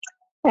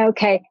 I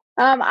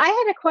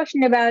had a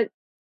question about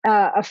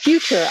a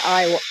future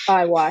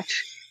iWatch.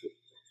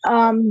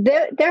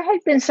 There had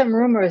been some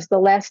rumors the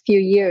last few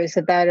years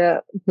about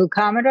a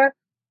glucometer,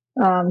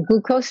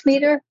 glucose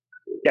meter.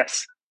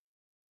 Yes.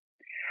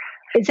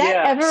 Is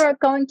that ever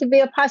going to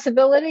be a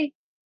possibility?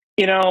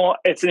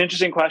 It's an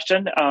interesting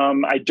question.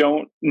 I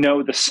don't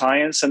know the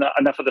science and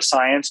enough of the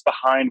science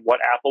behind what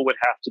Apple would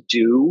have to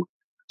do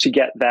to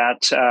get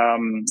that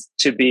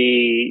to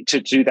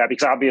do that,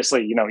 because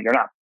obviously, you're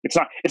not. It's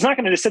not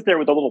going to just sit there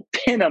with a little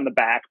pin on the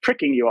back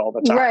pricking you all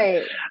the time.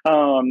 Right.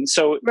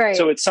 So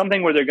it's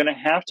something where they're going to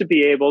have to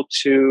be able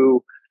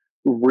to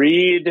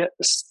read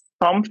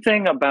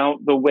something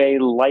about the way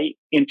light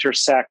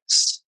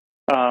intersects.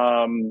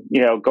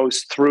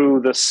 Goes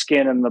through the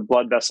skin and the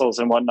blood vessels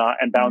and whatnot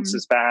and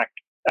bounces back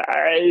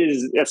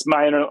It's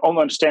my own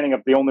understanding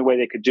of the only way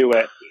they could do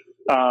it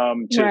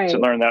to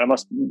learn that.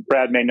 Unless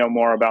Brad may know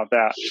more about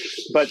that.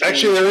 But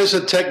actually, there is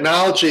a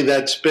technology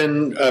that's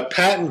been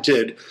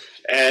patented,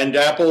 and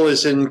Apple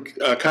is in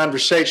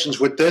conversations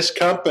with this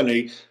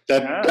company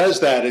that does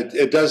that.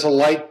 It does a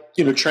light,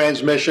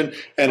 transmission,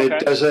 and it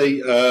does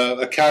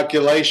a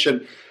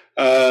calculation.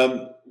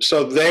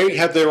 So they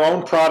have their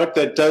own product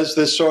that does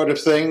this sort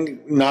of thing,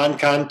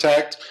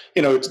 non-contact.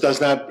 It does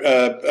not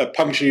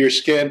puncture your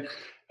skin.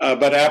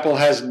 But Apple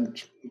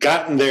hasn't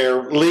gotten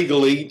there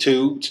legally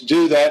to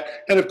do that.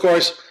 And of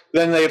course,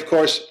 then they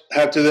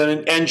have to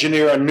then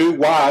engineer a new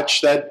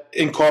watch that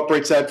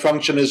incorporates that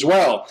function as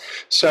well.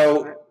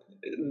 So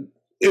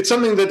it's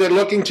something that they're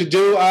looking to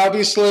do.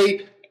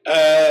 Obviously,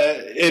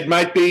 it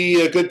might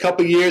be a good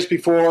couple of years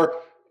before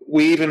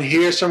we even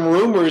hear some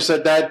rumors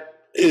that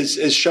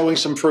is showing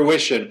some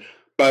fruition.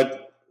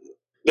 But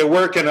they're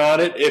working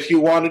on it. If you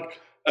want it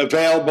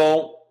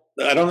available,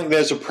 I don't think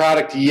there's a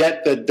product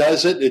yet that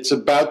does it. It's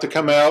about to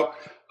come out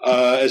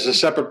as a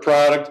separate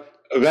product.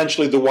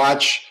 Eventually, the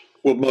watch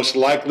will most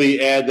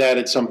likely add that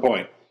at some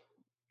point.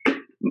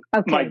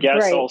 Okay, my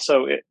guess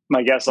also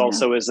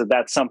is that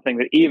that's something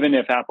that even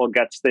if Apple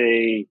gets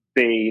the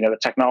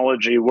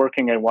technology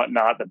working and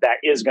whatnot, that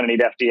is going to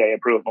need FDA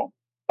approval.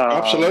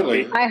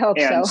 Absolutely, I hope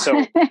so.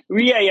 So I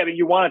mean,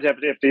 you want it to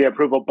have FDA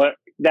approval, but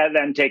that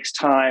then takes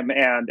time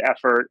and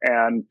effort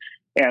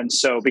and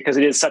so, because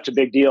it is such a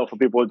big deal for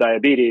people with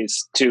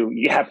diabetes to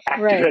have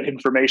accurate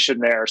information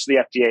there, so the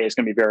FDA is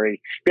going to be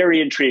very, very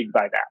intrigued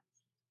by that.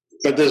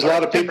 But there's a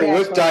lot of people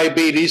with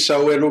diabetes,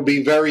 so it will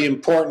be very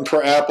important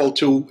for Apple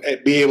to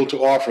be able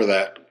to offer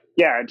that.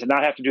 Yeah, and to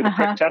not have to do the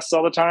prick tests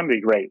all the time would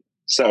be great.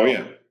 So,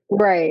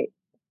 Right,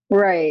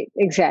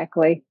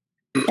 exactly.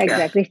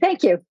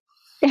 Thank you.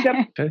 Yep.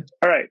 Okay.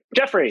 All right,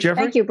 Jeffrey.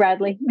 Thank you,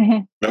 Bradley.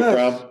 No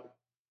problem.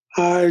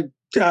 I've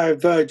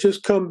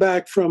just come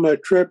back from a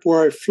trip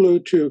where I flew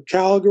to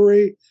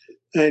Calgary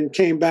and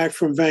came back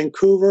from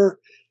Vancouver.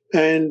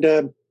 And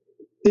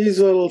these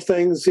little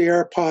things, the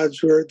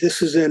AirPods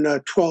this is in a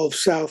 12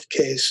 South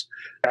case.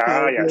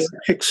 Yes.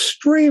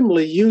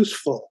 Extremely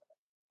useful.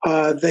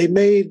 They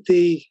made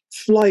the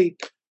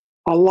flight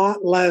a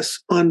lot less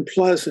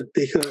unpleasant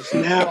because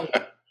now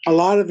a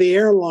lot of the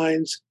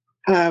airlines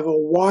have a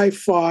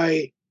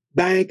Wi-Fi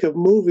bank of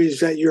movies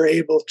that you're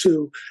able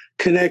to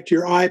connect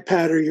your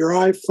iPad or your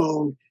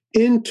iPhone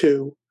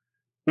into.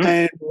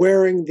 And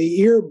wearing the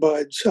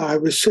earbuds, I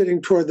was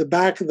sitting toward the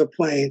back of the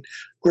plane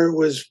where it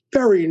was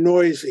very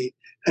noisy,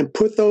 and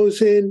put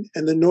those in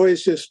and the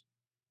noise just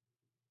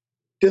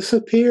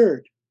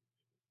disappeared.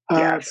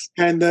 Yes.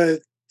 And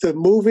the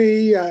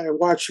movie, I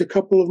watched a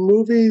couple of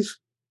movies,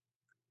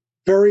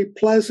 very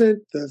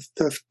pleasant.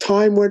 The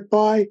time went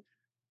by.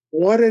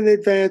 What an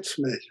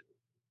advancement.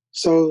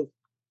 So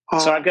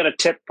I've got a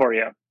tip for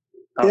you.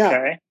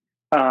 Okay.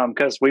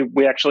 Because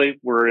we actually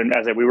were in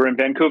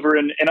Vancouver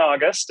in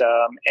August,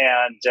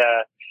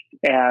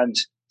 and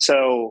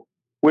so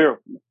we're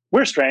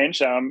strange.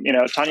 Tanya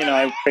and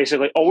I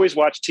basically always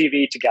watch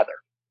TV together.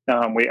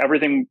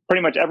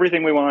 Pretty much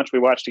everything we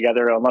watch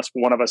together, unless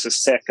one of us is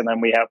sick, and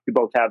then we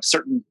both have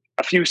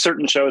a few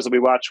certain shows that we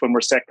watch when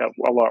we're sick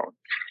alone.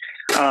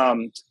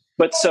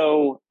 But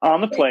so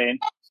on the plane,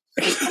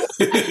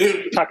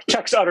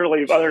 Chuck's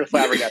utterly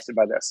flabbergasted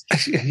by this.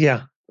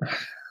 Yeah.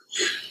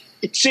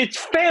 It's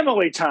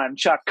family time,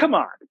 Chuck. Come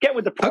on, get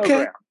with the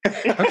program.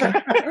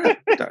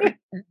 Okay.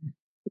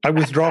 I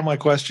withdraw my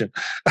question.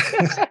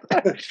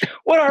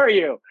 What are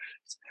you?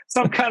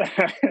 Some kind of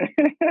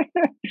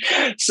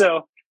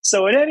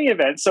So in any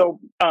event,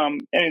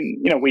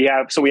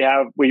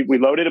 we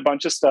loaded a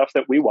bunch of stuff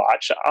that we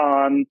watch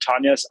on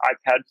Tanya's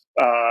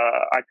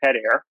iPad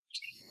Air,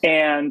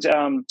 and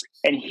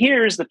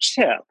here's the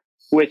tip,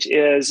 which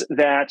is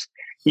that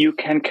you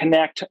can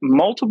connect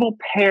multiple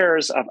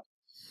pairs of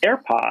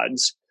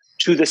AirPods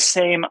to the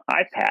same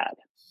iPad.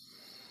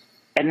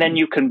 And then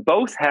you can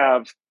both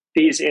have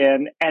these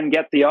in and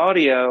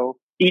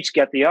each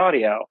get the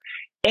audio,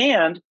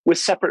 and with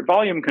separate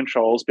volume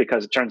controls,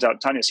 because it turns out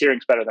Tanya's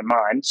hearing's better than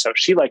mine. So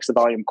she likes the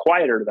volume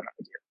quieter than I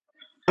do.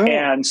 Oh.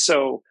 And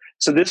so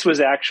this was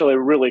actually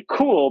really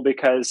cool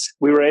because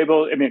we were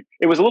able,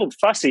 it was a little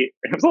fussy.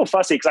 It was a little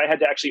fussy because I had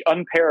to actually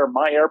unpair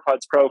my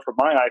AirPods Pro from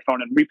my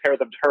iPhone and repair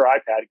them to her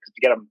iPad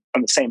to get them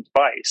on the same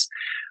device.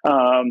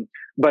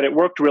 But it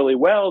worked really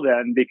well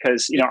then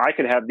because, I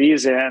could have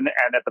these in and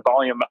at the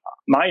volume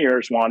my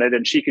ears wanted,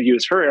 and she could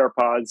use her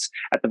AirPods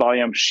at the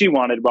volume she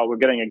wanted while we're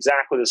getting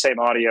exactly the same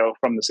audio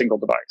from the single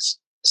device.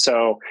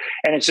 So,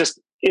 and it's just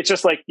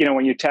like,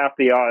 when you tap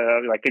the,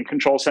 like in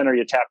Control Center,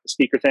 you tap the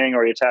speaker thing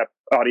or you tap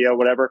audio,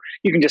 whatever,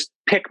 you can just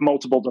pick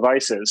multiple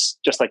devices,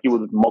 just like you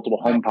would with multiple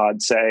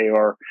HomePods, say,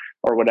 or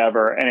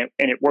whatever. And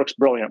it works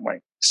brilliantly.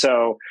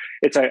 So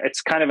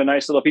it's kind of a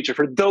nice little feature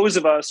for those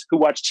of us who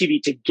watch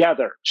TV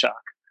together, Chuck.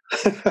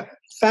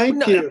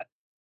 Thank you.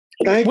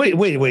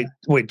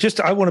 Wait.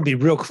 Just, I want to be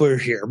real clear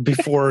here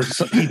before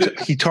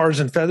he tars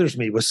and feathers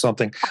me with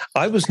something.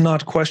 I was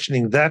not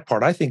questioning that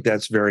part. I think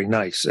that's very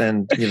nice.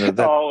 And, that.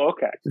 Oh,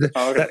 okay.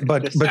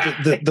 But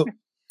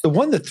The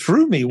one that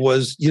threw me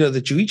was,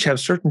 that you each have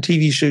certain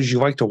TV shows you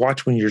like to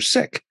watch when you're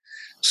sick.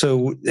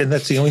 So, and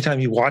that's the only time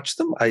you watch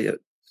them.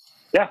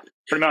 Yeah,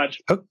 pretty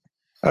much.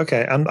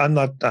 Okay, I'm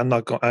not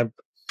going.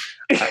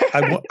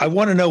 I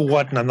want to know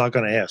what, and I'm not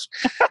going to ask.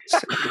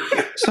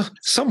 So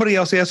somebody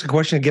else ask a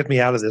question and get me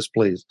out of this,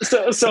 please.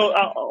 So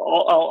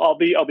I'll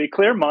be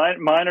clear.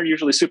 Mine are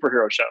usually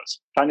superhero shows.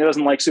 Tanya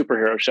doesn't like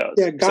superhero shows.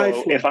 Yeah, Guy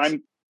so Fawkes.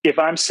 if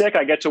I'm sick,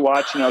 I get to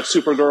watch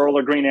Supergirl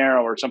or Green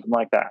Arrow or something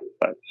like that.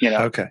 But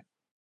Okay.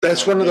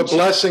 That's one of the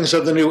blessings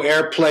of the new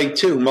AirPlay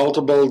 2,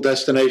 multiple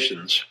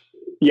destinations.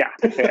 Yeah,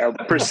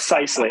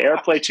 precisely.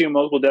 AirPlay 2,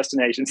 multiple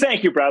destinations.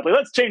 Thank you, Bradley.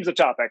 Let's change the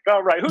topic.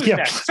 All right, who's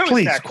next? Who's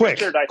please, next?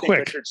 quick, Richard, I think quick.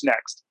 Richard's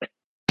next.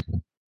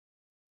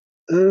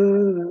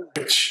 You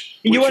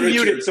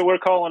unmuted, so we're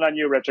calling on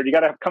you, Richard. You got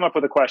to come up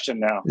with a question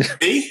now.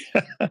 Me?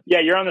 Yeah,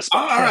 you're on the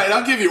spot. All right,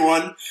 I'll give you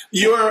one.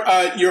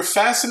 Your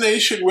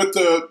fascination with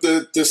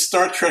the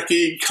Star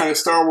Trek-y kind of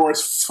Star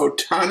Wars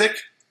photonic.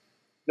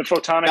 The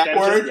photonic that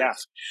engine, word? yeah.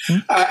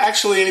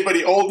 Actually,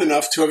 anybody old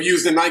enough to have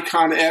used a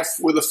Nikon F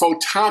with a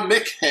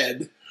photomic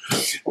head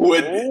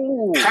would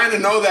kind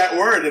of know that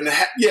word. And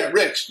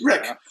Rick.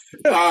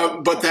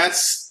 But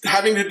that's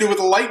having to do with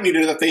a light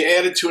meter that they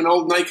added to an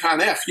old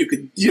Nikon F. You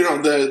could,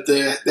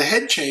 the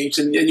head changed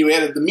and you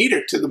added the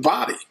meter to the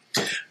body.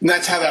 And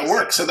that's how that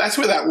works. So that's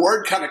where that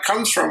word kind of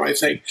comes from, I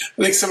think.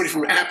 I think somebody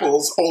from Apple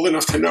is old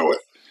enough to know it.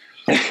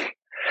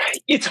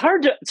 It's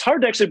hard to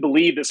actually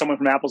believe that someone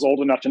from Apple's old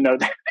enough to know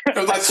that.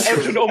 Oh, that's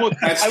true.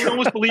 I would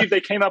almost believe they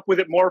came up with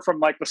it more from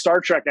like the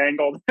Star Trek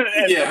angle.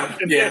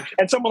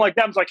 And someone like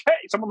them's like, hey,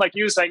 someone like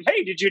you saying,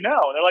 hey, did you know?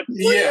 And they're like,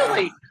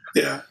 really?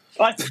 Yeah.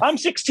 I'm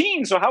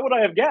 16, so how would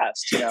I have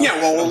guessed? Yeah,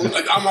 well,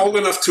 I'm old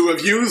enough to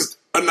have used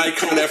a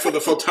Nikon F with a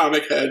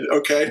photomic head,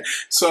 okay?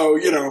 So,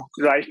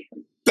 right.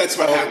 That's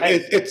what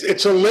happened.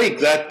 It's a leak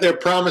that they're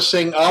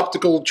promising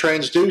optical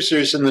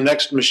transducers in the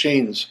next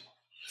machines.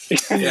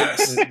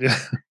 Yes.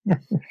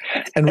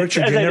 And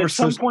Richard, you're never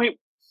supposed.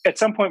 At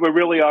some point, we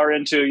really are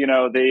into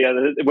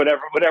the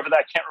whatever that,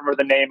 I can't remember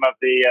the name of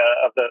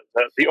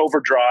the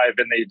overdrive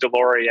in the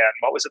DeLorean.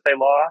 What was it they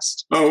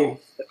lost? Oh,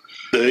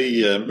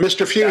 the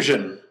Mr.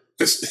 Fusion.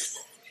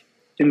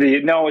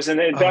 It was in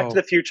Back to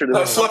the Future.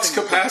 The flux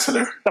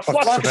capacitor. The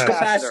flux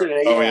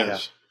capacitor. Oh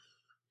yes.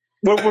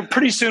 We're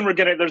pretty soon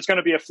there's going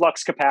to be a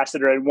flux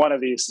capacitor in one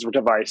of these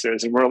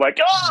devices, and we're like,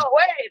 oh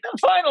wait,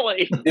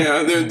 finally.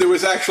 Yeah, there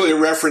was actually a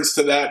reference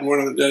to that in one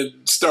of the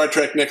Star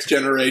Trek Next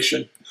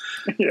Generation.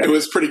 Yeah. It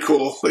was pretty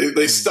cool.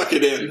 They stuck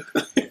it in.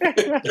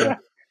 Yeah.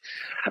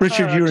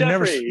 Richard, you were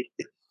never.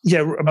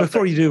 Yeah,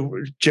 before you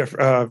do,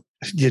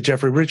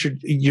 Jeffrey, Richard,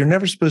 you're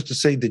never supposed to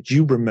say that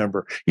you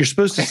remember. You're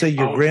supposed to say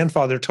your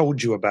grandfather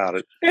told you about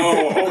it.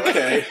 Oh,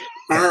 okay.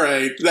 All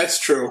right. That's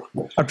true.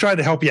 I'm trying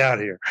to help you out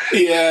here.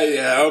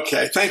 Yeah.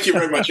 Okay. Thank you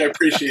very much. I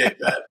appreciate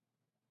that.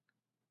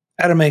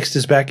 Adam Angst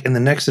is back in the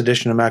next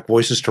edition of Mac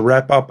Voices to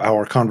wrap up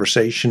our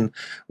conversation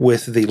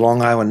with the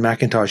Long Island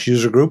Macintosh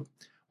user group.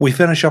 We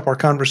finish up our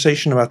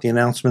conversation about the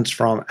announcements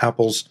from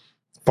Apple's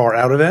Far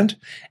Out event,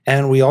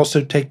 and we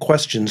also take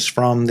questions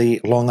from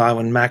the Long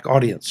Island Mac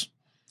audience.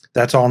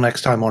 That's all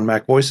next time on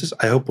Mac Voices.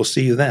 I hope we'll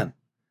see you then.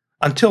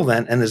 Until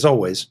then, and as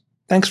always,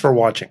 thanks for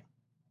watching.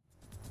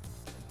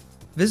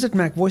 Visit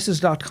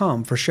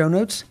MacVoices.com for show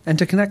notes and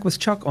to connect with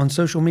Chuck on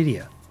social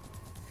media.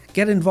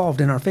 Get involved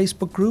in our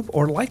Facebook group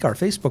or like our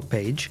Facebook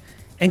page,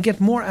 and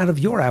get more out of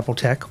your Apple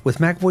tech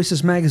with Mac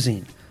Voices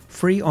magazine,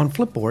 free on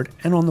Flipboard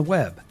and on the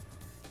web.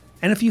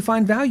 And if you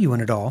find value in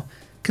it all,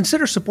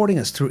 consider supporting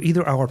us through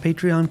either our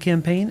Patreon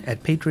campaign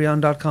at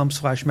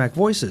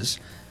patreon.com/MacVoices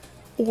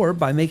or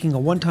by making a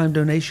one-time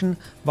donation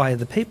via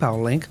the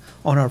PayPal link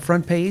on our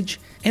front page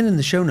and in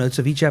the show notes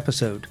of each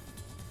episode.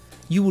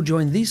 You will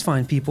join these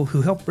fine people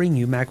who help bring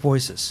you Mac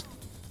Voices.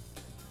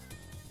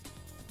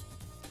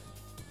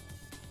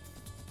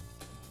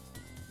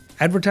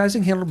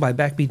 Advertising handled by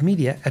Backbeat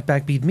Media at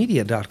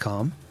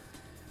backbeatmedia.com.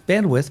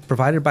 Bandwidth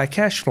provided by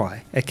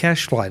CacheFly at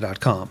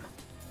cachefly.com.